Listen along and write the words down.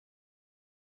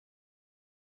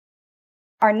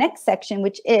our next section,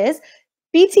 which is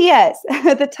BTS.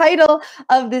 The title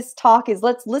of this talk is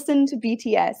Let's Listen to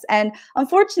BTS. And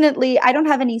unfortunately, I don't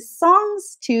have any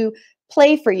songs to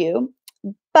play for you,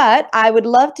 but I would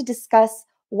love to discuss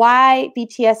why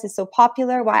BTS is so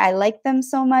popular, why I like them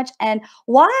so much, and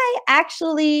why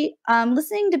actually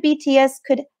listening to BTS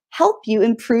could help you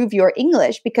improve your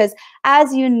English. Because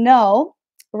as you know,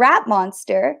 Rap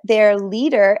Monster, their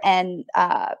leader and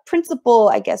principal,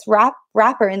 I guess,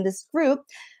 rapper in this group,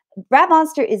 Rap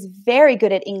Monster is very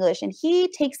good at English, and he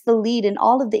takes the lead in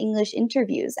all of the English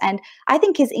interviews. And I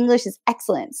think his English is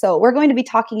excellent. So we're going to be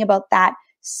talking about that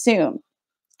soon.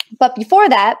 But before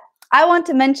that, I want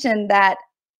to mention that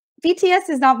BTS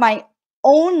is not my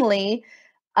only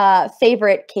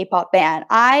favorite K-pop band.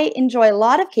 I enjoy a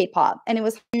lot of K-pop, and it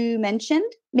was you mentioned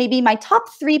maybe my top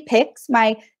 3 picks,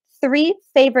 my 3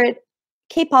 favorite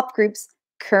K-pop groups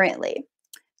currently.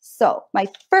 So my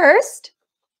first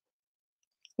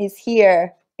is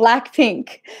here,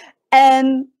 Blackpink.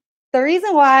 And the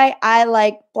reason why I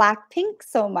like Blackpink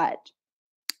so much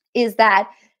is that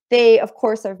they, of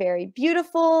course, are very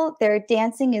beautiful. Their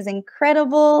dancing is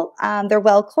incredible. They're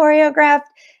well choreographed,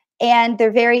 and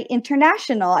they're very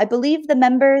international. I believe the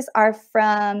members are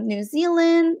from New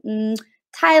Zealand,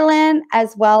 Thailand,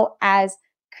 as well as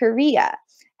Korea.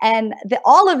 And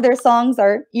all of their songs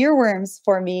are earworms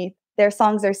for me. Their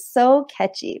songs are so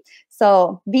catchy.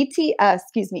 So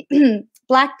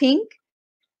Blackpink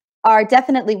are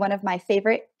definitely one of my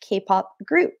favorite K-pop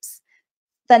groups.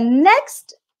 The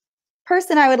next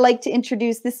person I would like to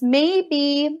introduce, this may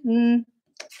be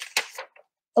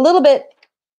a little bit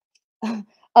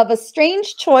of a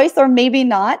strange choice, or maybe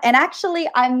not. And actually,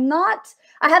 I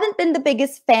haven't been the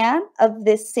biggest fan of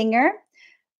this singer.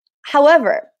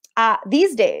 However,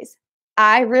 these days,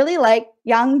 I really like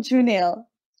Yang Junil.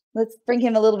 Let's bring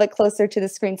him a little bit closer to the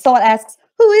screen. Someone asks,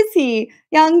 who is he?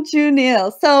 Yang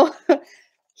Junil. So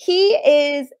he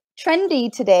is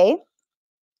trendy today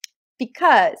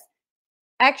because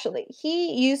actually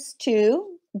he used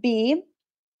to be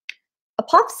a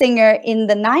pop singer in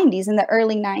the 90s, in the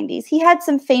early 90s. He had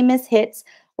some famous hits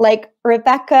like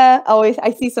Rebecca. Oh,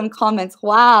 I see some comments.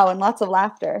 Wow, and lots of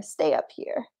laughter. Stay up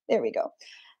here. There we go.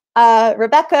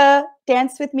 Rebecca,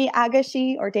 Dance With Me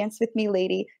Agashi, or Dance With Me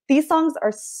Lady. These songs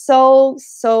are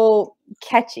so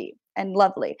catchy and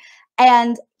lovely.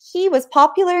 And he was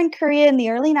popular in Korea in the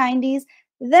early 90s.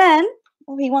 Then,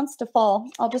 oh, he wants to fall.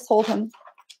 I'll just hold him.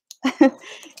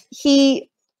 He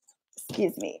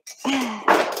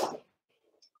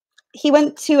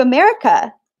went to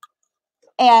America,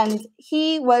 and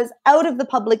he was out of the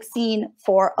public scene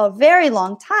for a very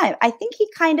long time. I think he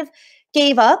kind of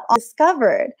gave up on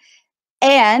Discovered.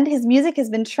 And his music has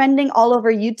been trending all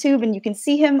over YouTube, and you can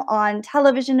see him on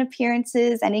television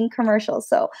appearances and in commercials.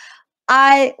 So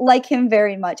I like him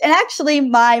very much. And actually,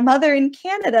 my mother in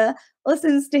Canada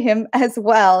listens to him as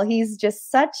well. He's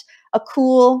just such a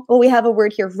cool, well, we have a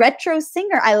word here, retro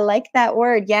singer. I like that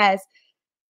word. Yes.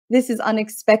 This is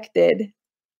unexpected.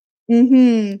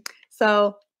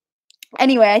 So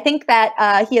anyway, I think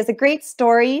that he has a great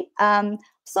story.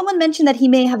 Someone mentioned that he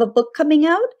may have a book coming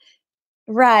out.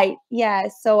 Right. Yeah.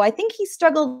 So I think he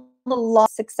struggled a lot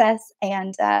of success,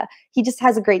 and he just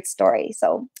has a great story.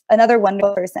 So another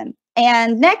wonderful person.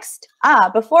 And next,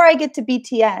 before I get to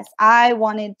BTS, I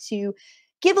wanted to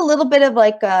give a little bit of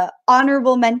like a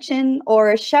honorable mention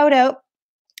or a shout out,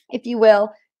 if you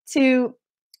will, to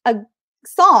a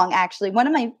song, actually, one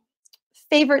of my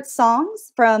favorite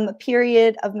songs from a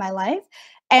period of my life.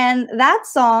 And that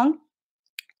song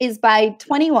is by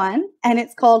 21, and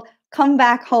it's called Come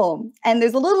Back Home. And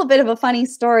there's a little bit of a funny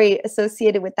story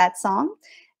associated with that song.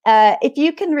 If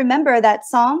you can remember, that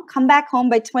song, Come Back Home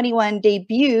by 21,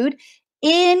 debuted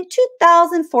in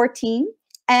 2014,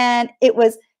 and it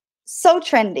was so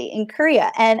trendy in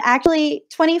Korea. And actually,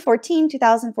 2014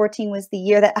 was the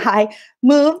year that I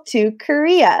moved to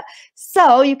Korea.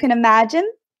 So you can imagine,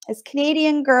 as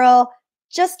Canadian girl,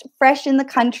 just fresh in the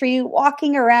country,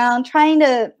 walking around, trying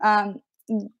to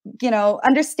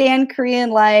understand Korean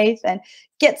life and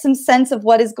get some sense of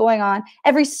what is going on.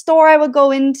 Every store I would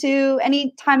go into,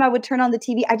 anytime I would turn on the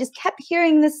TV, I just kept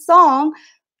hearing this song,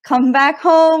 Come Back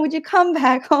Home, would you come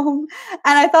back home?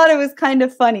 And I thought it was kind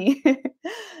of funny.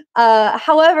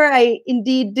 However, I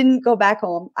indeed didn't go back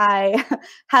home. I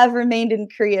have remained in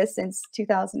Korea since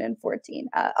 2014,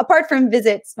 apart from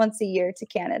visits once a year to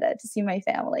Canada to see my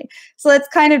family. So that's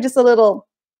kind of just a little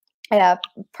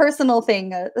personal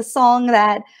thing, a song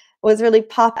that was really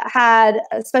had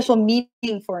a special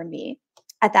meaning for me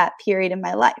at that period in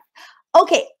my life.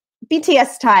 Okay,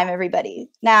 BTS time, everybody.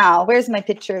 Now, where's my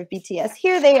picture of BTS?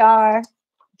 Here they are.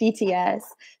 BTS.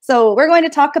 So we're going to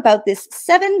talk about this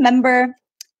 7-member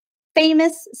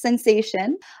famous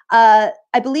sensation. I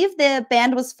believe the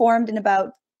band was formed in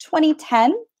about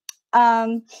 2010.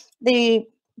 They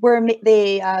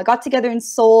got together in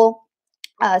Seoul.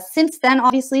 Since then,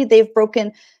 obviously, they've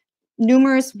broken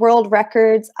numerous world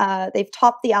records. They've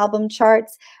topped the album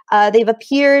charts. They've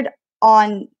appeared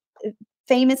on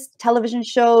famous television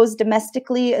shows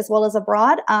domestically as well as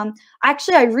abroad.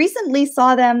 Actually, I recently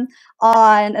saw them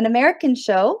on an American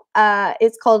show.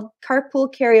 It's called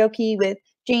Carpool Karaoke with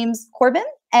James Corden.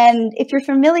 And if you're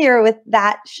familiar with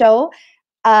that show,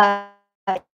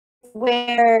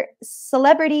 where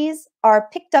celebrities are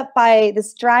picked up by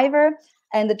this driver,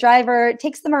 and the driver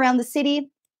takes them around the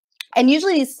city. And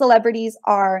usually these celebrities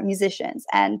are musicians.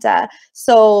 And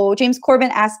so James Corden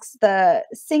asks the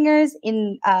singers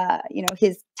in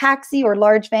his taxi or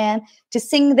large van to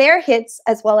sing their hits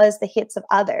as well as the hits of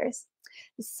others.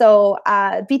 So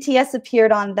BTS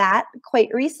appeared on that quite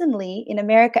recently in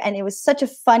America, and it was such a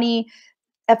funny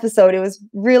episode. It was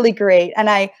really great.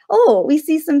 And we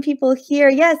see some people here.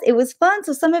 Yes, it was fun.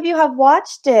 So some of you have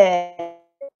watched it.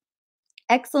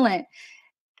 Excellent.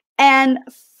 And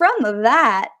from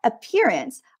that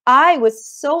appearance, I was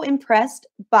so impressed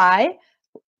by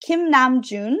Kim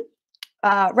Namjoon,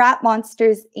 Rap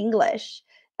Monster's English.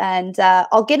 And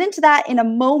I'll get into that in a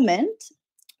moment.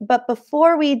 But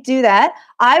before we do that,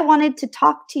 I wanted to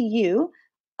talk to you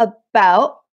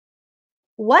about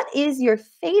what is your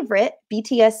favorite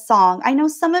BTS song? I know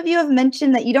some of you have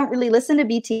mentioned that you don't really listen to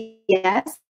BTS.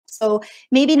 So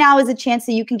maybe now is a chance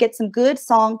that you can get some good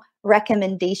song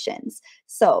recommendations.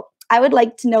 So I would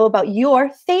like to know about your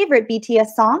favorite BTS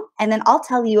song, and then I'll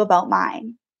tell you about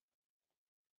mine.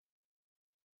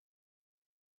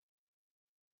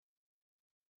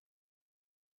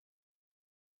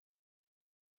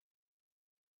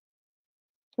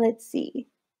 Let's see.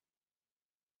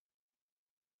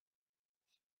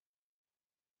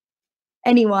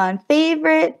 Anyone?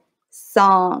 Favorite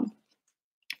song?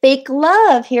 Fake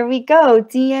Love. Here we go.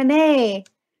 DNA.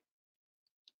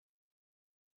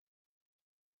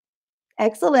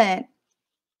 Excellent.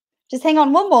 Just hang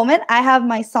on one moment. I have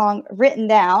my song written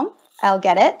down. I'll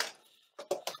get it.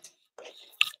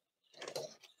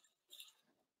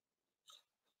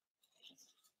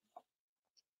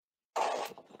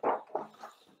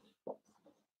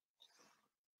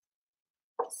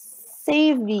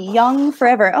 Save Me, Young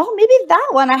Forever. Oh, maybe that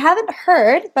one I haven't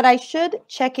heard, but I should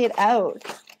check it out.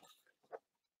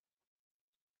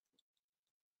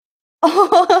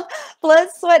 Oh, Blood,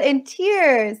 Sweat, and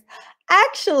Tears.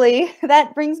 Actually,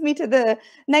 that brings me to the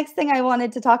next thing I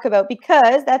wanted to talk about,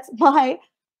 because that's my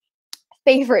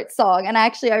favorite song. And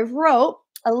actually, I wrote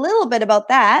a little bit about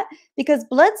that, because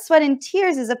Blood, Sweat, and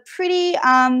Tears is a pretty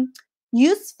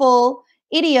useful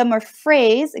idiom or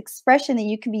phrase, expression that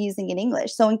you can be using in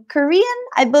English. So in Korean,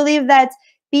 I believe that's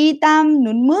비땀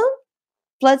눈물,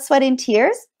 blood, sweat, and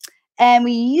tears. And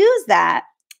we use that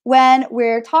when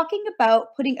we're talking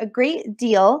about putting a great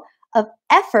deal of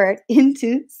effort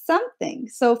into something.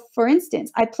 So for instance,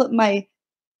 I put my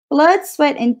blood,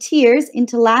 sweat, and tears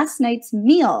into last night's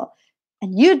meal,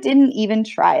 and you didn't even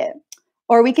try it.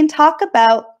 Or we can talk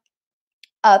about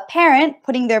a parent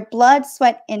putting their blood,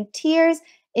 sweat, and tears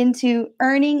into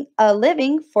earning a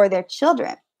living for their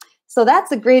children. So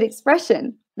that's a great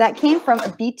expression that came from a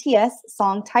BTS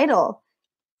song title.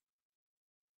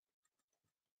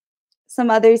 Some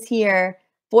others here: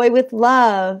 Boy with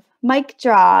Love, Mic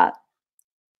Drop.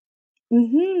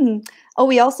 Oh,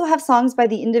 we also have songs by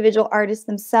the individual artists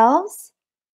themselves,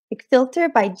 like Filter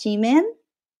by Jimin.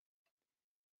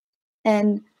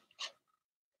 And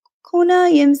Kona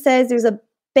Yim says there's a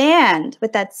band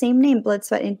with that same name, Blood,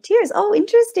 Sweat, and Tears. Oh,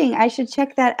 interesting. I should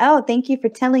check that out. Thank you for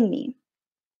telling me.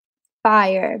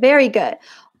 Fire. Very good.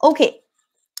 Okay.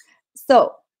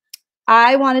 So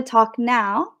I want to talk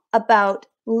now about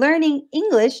learning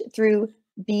English through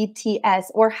BTS,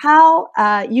 or how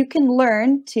you can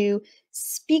learn to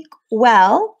speak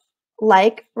well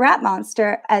like Rap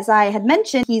Monster. As I had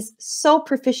mentioned, he's so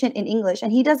proficient in English,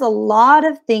 and he does a lot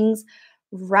of things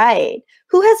right.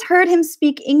 Who has heard him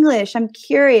speak English? I'm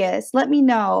curious. Let me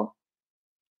know.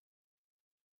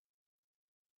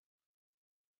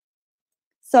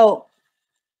 So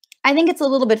I think it's a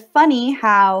little bit funny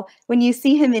how when you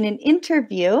see him in an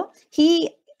interview,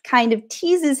 he kind of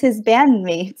teases his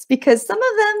bandmates, because some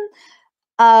of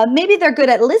them, maybe they're good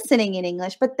at listening in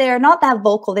English, but they're not that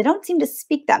vocal. They don't seem to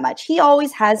speak that much. He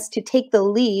always has to take the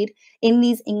lead in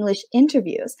these English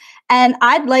interviews. And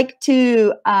I'd like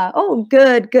to, oh,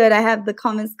 good. I have the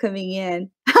comments coming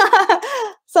in.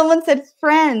 Someone said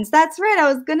Friends. That's right.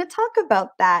 I was going to talk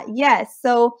about that. Yes.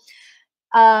 So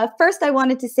First, I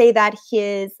wanted to say that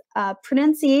his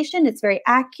pronunciation is very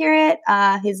accurate.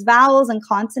 His vowels and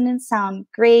consonants sound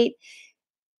great.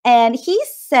 And he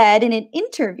said in an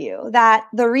interview that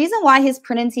the reason why his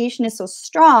pronunciation is so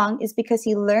strong is because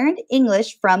he learned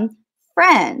English from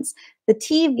Friends, the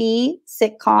TV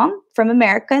sitcom from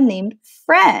America named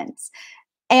Friends.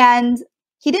 And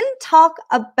he didn't talk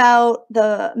about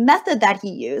the method that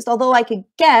he used, although I could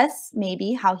guess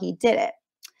maybe how he did it.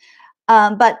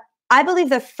 But I believe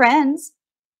that Friends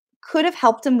could have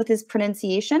helped him with his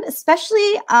pronunciation,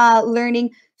 especially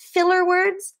learning filler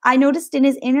words. I noticed in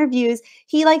his interviews,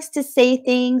 he likes to say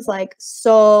things like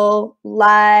so,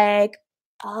 like,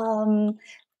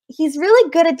 he's really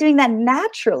good at doing that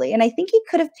naturally. And I think he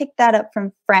could have picked that up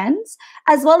from Friends,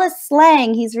 as well as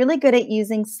slang. He's really good at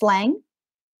using slang.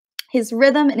 His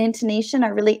rhythm and intonation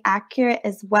are really accurate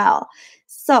as well.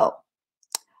 So,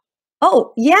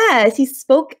 oh, yes, he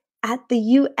spoke at the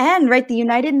UN, right? The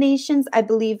United Nations, I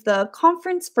believe, the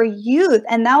Conference for Youth.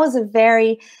 And that was a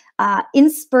very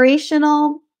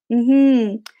inspirational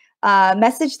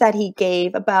message that he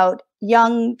gave about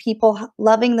young people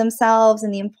loving themselves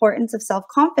and the importance of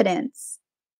self-confidence.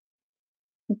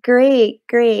 Great,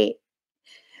 great.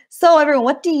 So everyone,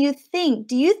 what do you think?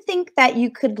 Do you think that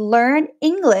you could learn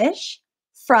English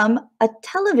from a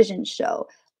television show?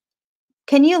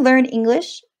 Can you learn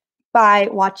English by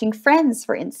watching Friends,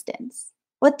 for instance?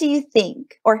 What do you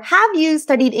think? Or have you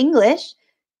studied English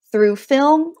through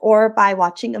film or by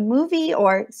watching a movie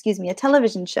or, excuse me, a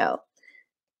television show?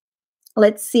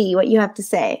 Let's see what you have to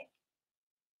say.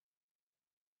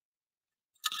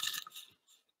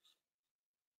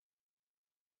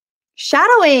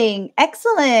 Shadowing,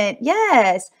 excellent,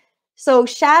 yes. So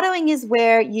shadowing is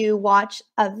where you watch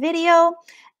a video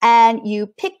and you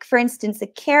pick, for instance, a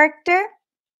character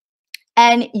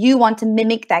and you want to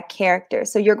mimic that character.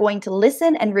 So you're going to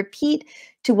listen and repeat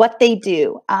to what they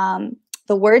do.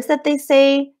 The words that they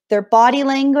say, their body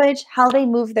language, how they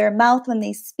move their mouth when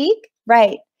they speak,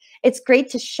 right? It's great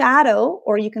to shadow,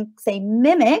 or you can say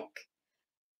mimic,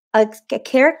 a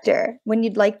character when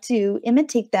you'd like to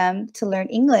imitate them to learn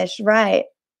English, right?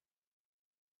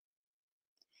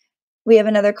 We have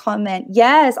another comment.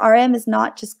 Yes, RM is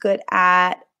not just good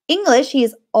at English, he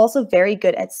is also very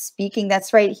good at speaking.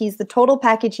 That's right. He's the total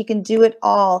package. He can do it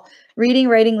all. Reading,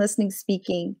 writing, listening,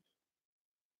 speaking.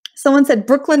 Someone said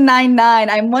Brooklyn Nine-Nine.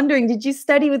 I'm wondering, did you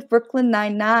study with Brooklyn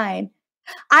Nine-Nine?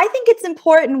 I think it's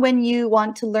important when you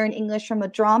want to learn English from a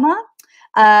drama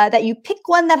that you pick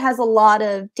one that has a lot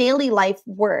of daily life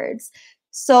words.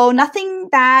 So nothing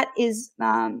that is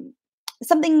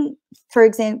something, for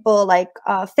example, like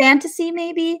fantasy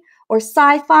maybe, or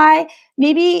sci-fi.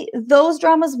 Maybe those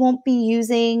dramas won't be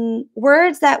using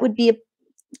words that would be,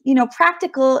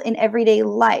 practical in everyday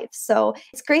life. So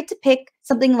it's great to pick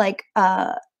something like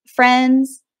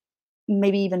Friends,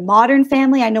 maybe even Modern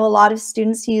Family. I know a lot of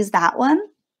students use that one.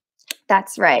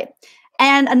 That's right.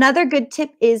 And another good tip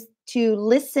is to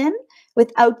listen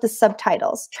without the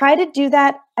subtitles. Try to do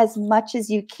that as much as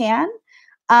you can.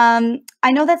 I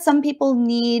know that some people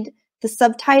need the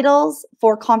subtitles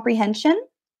for comprehension,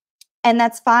 and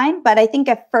that's fine. But I think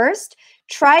at first,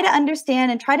 try to understand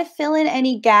and try to fill in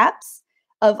any gaps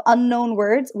of unknown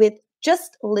words with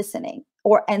just listening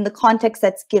and the context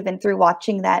that's given through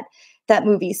watching that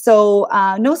movie. So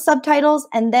no subtitles.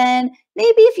 And then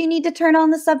maybe if you need to turn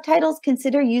on the subtitles,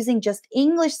 consider using just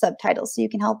English subtitles so you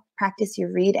can help practice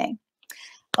your reading.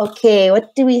 Okay,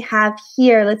 what do we have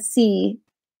here? Let's see.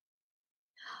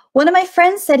 One of my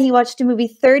friends said he watched a movie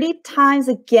 30 times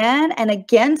again and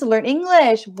again to learn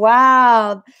English.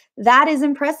 Wow, that is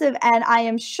impressive. And I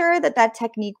am sure that that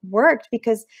technique worked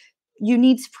because you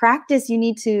need to practice, you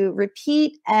need to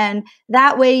repeat, and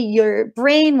that way your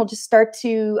brain will just start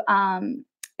to,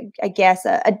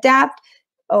 adapt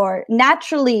or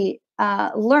naturally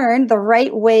learn the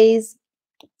right ways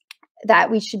that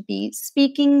we should be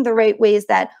speaking, the right ways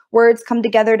that words come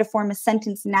together to form a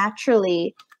sentence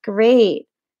naturally. Great.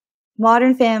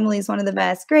 Modern Family is one of the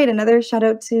best. Great. Another shout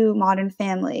out to Modern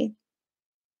Family.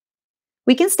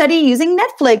 We can study using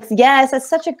Netflix. Yes, that's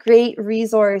such a great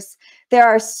resource. There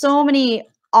are so many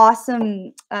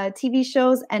awesome TV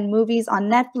shows and movies on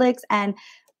Netflix, and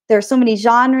there are so many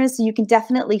genres, so you can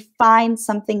definitely find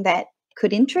something that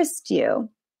could interest you.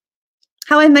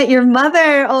 How I Met Your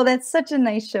Mother. Oh, that's such a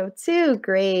nice show too.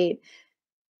 Great.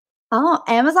 Oh,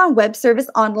 Amazon Web Service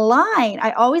Online.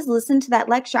 I always listen to that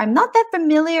lecture. I'm not that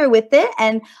familiar with it,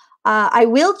 and I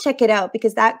will check it out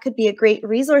because that could be a great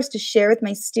resource to share with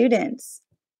my students.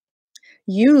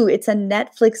 It's a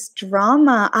Netflix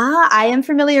drama. I am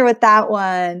familiar with that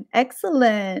one.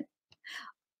 Excellent.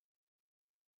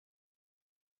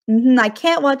 I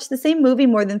can't watch the same movie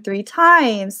more than 3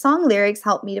 times. Song lyrics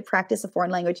help me to practice a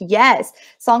foreign language. Yes,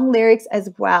 song lyrics as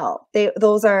well.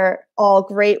 Those are all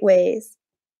great ways.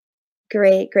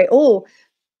 Great, great. Oh,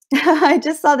 I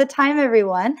just saw the time,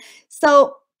 everyone.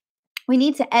 So we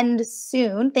need to end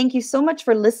soon. Thank you so much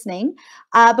for listening.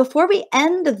 Before we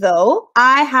end, though,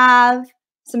 I have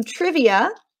some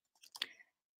trivia.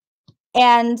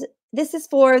 And this is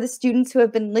for the students who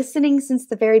have been listening since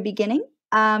the very beginning.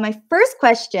 My first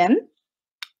question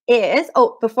is,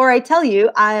 before I tell you,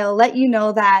 I'll let you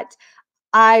know that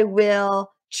I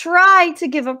will try to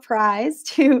give a prize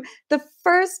to the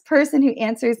first person who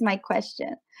answers my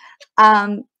question.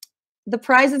 The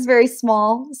prize is very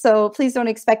small, so please don't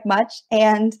expect much.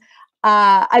 And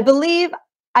I believe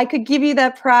I could give you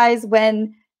that prize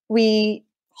when we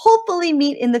hopefully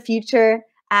meet in the future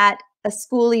at a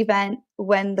school event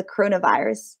when the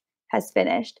coronavirus has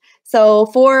finished. So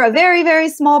for a very, very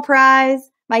small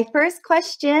prize, my first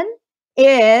question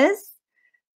is,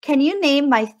 can you name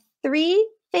my 3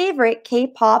 favorite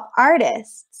K-pop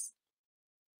artists?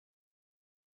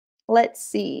 Let's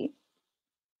see.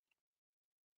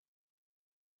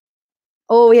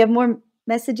 Oh, we have more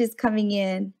messages coming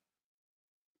in.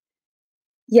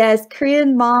 Yes,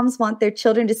 Korean moms want their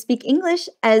children to speak English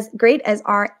as great as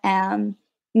RM.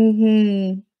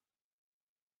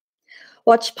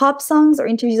 Watch pop songs or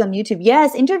interviews on YouTube.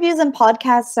 Yes, interviews and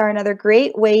podcasts are another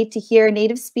great way to hear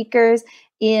native speakers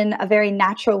in a very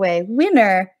natural way.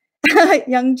 Winner,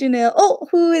 Young Junil. Oh,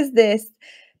 who is this?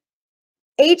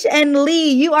 HN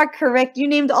Lee, you are correct. You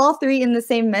named all 3 in the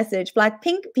same message.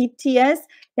 Blackpink, BTS,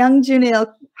 Young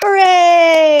Junil.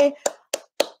 Hooray!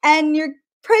 And your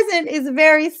present is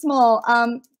very small.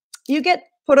 You get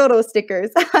Pororo stickers.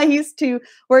 I used to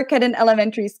work at an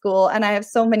elementary school and I have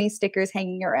so many stickers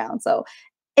hanging around. So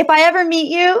if I ever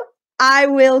meet you, I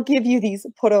will give you these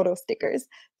Pororo stickers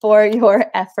for your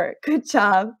effort. Good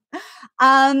job.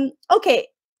 Okay,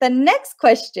 the next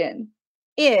question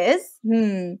is,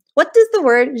 what does the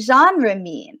word genre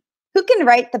mean? Who can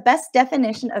write the best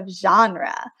definition of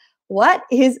genre? What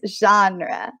is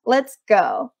genre? Let's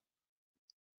go.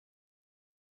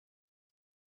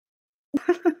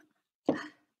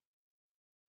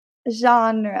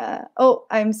 Genre. Oh,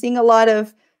 I'm seeing a lot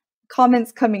of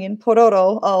comments coming in.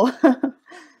 Pororo. Oh,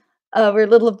 we're a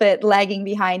little bit lagging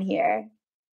behind here.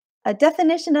 A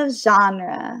definition of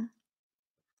genre.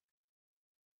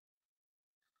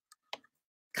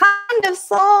 Kind of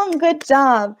song. Good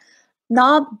job.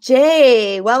 Knob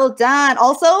J. Well done.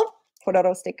 Also,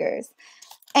 Pororo stickers.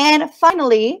 And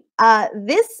finally,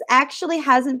 this actually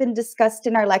hasn't been discussed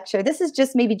in our lecture. This is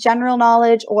just maybe general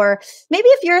knowledge, or maybe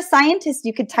if you're a scientist,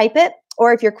 you could type it,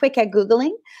 or if you're quick at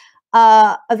Googling.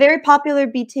 A very popular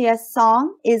BTS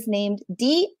song is named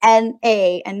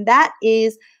DNA, and that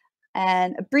is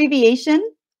an abbreviation.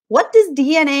 What does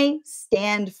DNA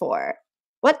stand for?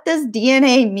 What does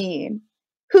DNA mean?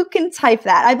 Who can type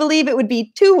that? I believe it would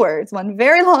be 2 words, one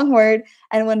very long word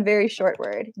and one very short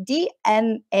word.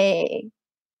 DNA.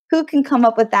 Who can come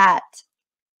up with that?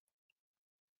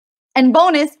 And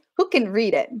bonus, who can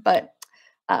read it? But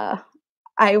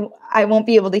I won't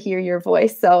be able to hear your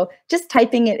voice, so just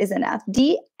typing it is enough.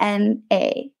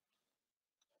 DNA.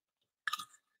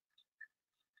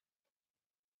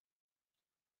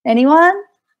 Anyone?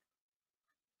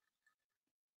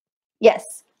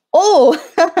 Yes. Oh,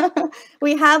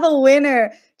 we have a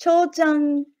winner. Cho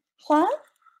Jung-hwa?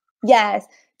 Yes.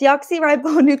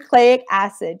 Deoxyribonucleic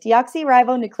acid.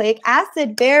 Deoxyribonucleic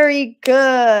acid. Very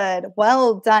good.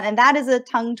 Well done. And that is a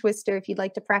tongue twister if you'd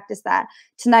like to practice that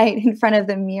tonight in front of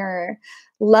the mirror.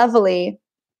 Lovely.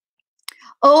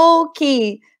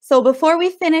 Okay. So before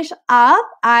we finish up,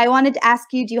 I wanted to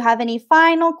ask you, do you have any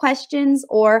final questions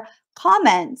or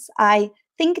comments? I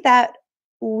think that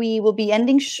we will be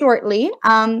ending shortly.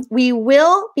 We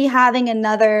will be having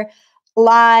another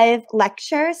live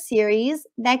lecture series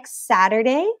next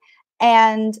Saturday.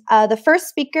 And the first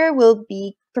speaker will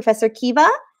be Professor Kiba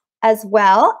as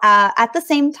well at the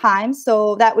same time.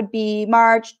 So that would be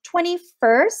March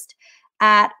 21st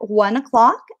at 1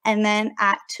 o'clock. And then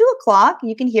at 2 o'clock,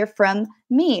 you can hear from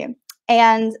me.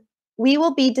 And we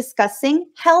will be discussing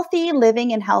healthy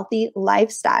living and healthy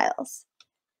lifestyles.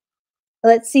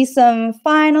 Let's see some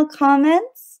final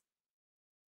comments.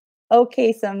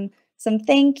 Okay, some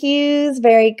thank yous.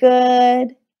 Very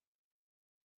good.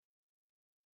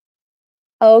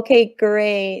 Okay,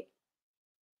 great.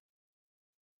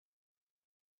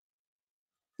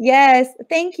 Yes,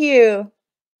 thank you.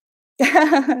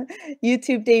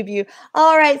 YouTube debut.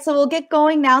 All right, so we'll get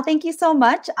going now. Thank you so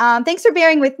much. Thanks for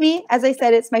bearing with me. As I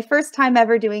said, it's my first time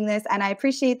ever doing this, and I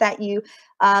appreciate that you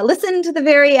listened to the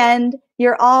very end.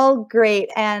 You're all great,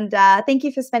 and thank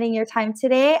you for spending your time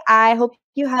today. I hope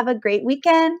you have a great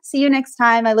weekend. See you next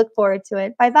time. I look forward to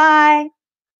it. Bye-bye.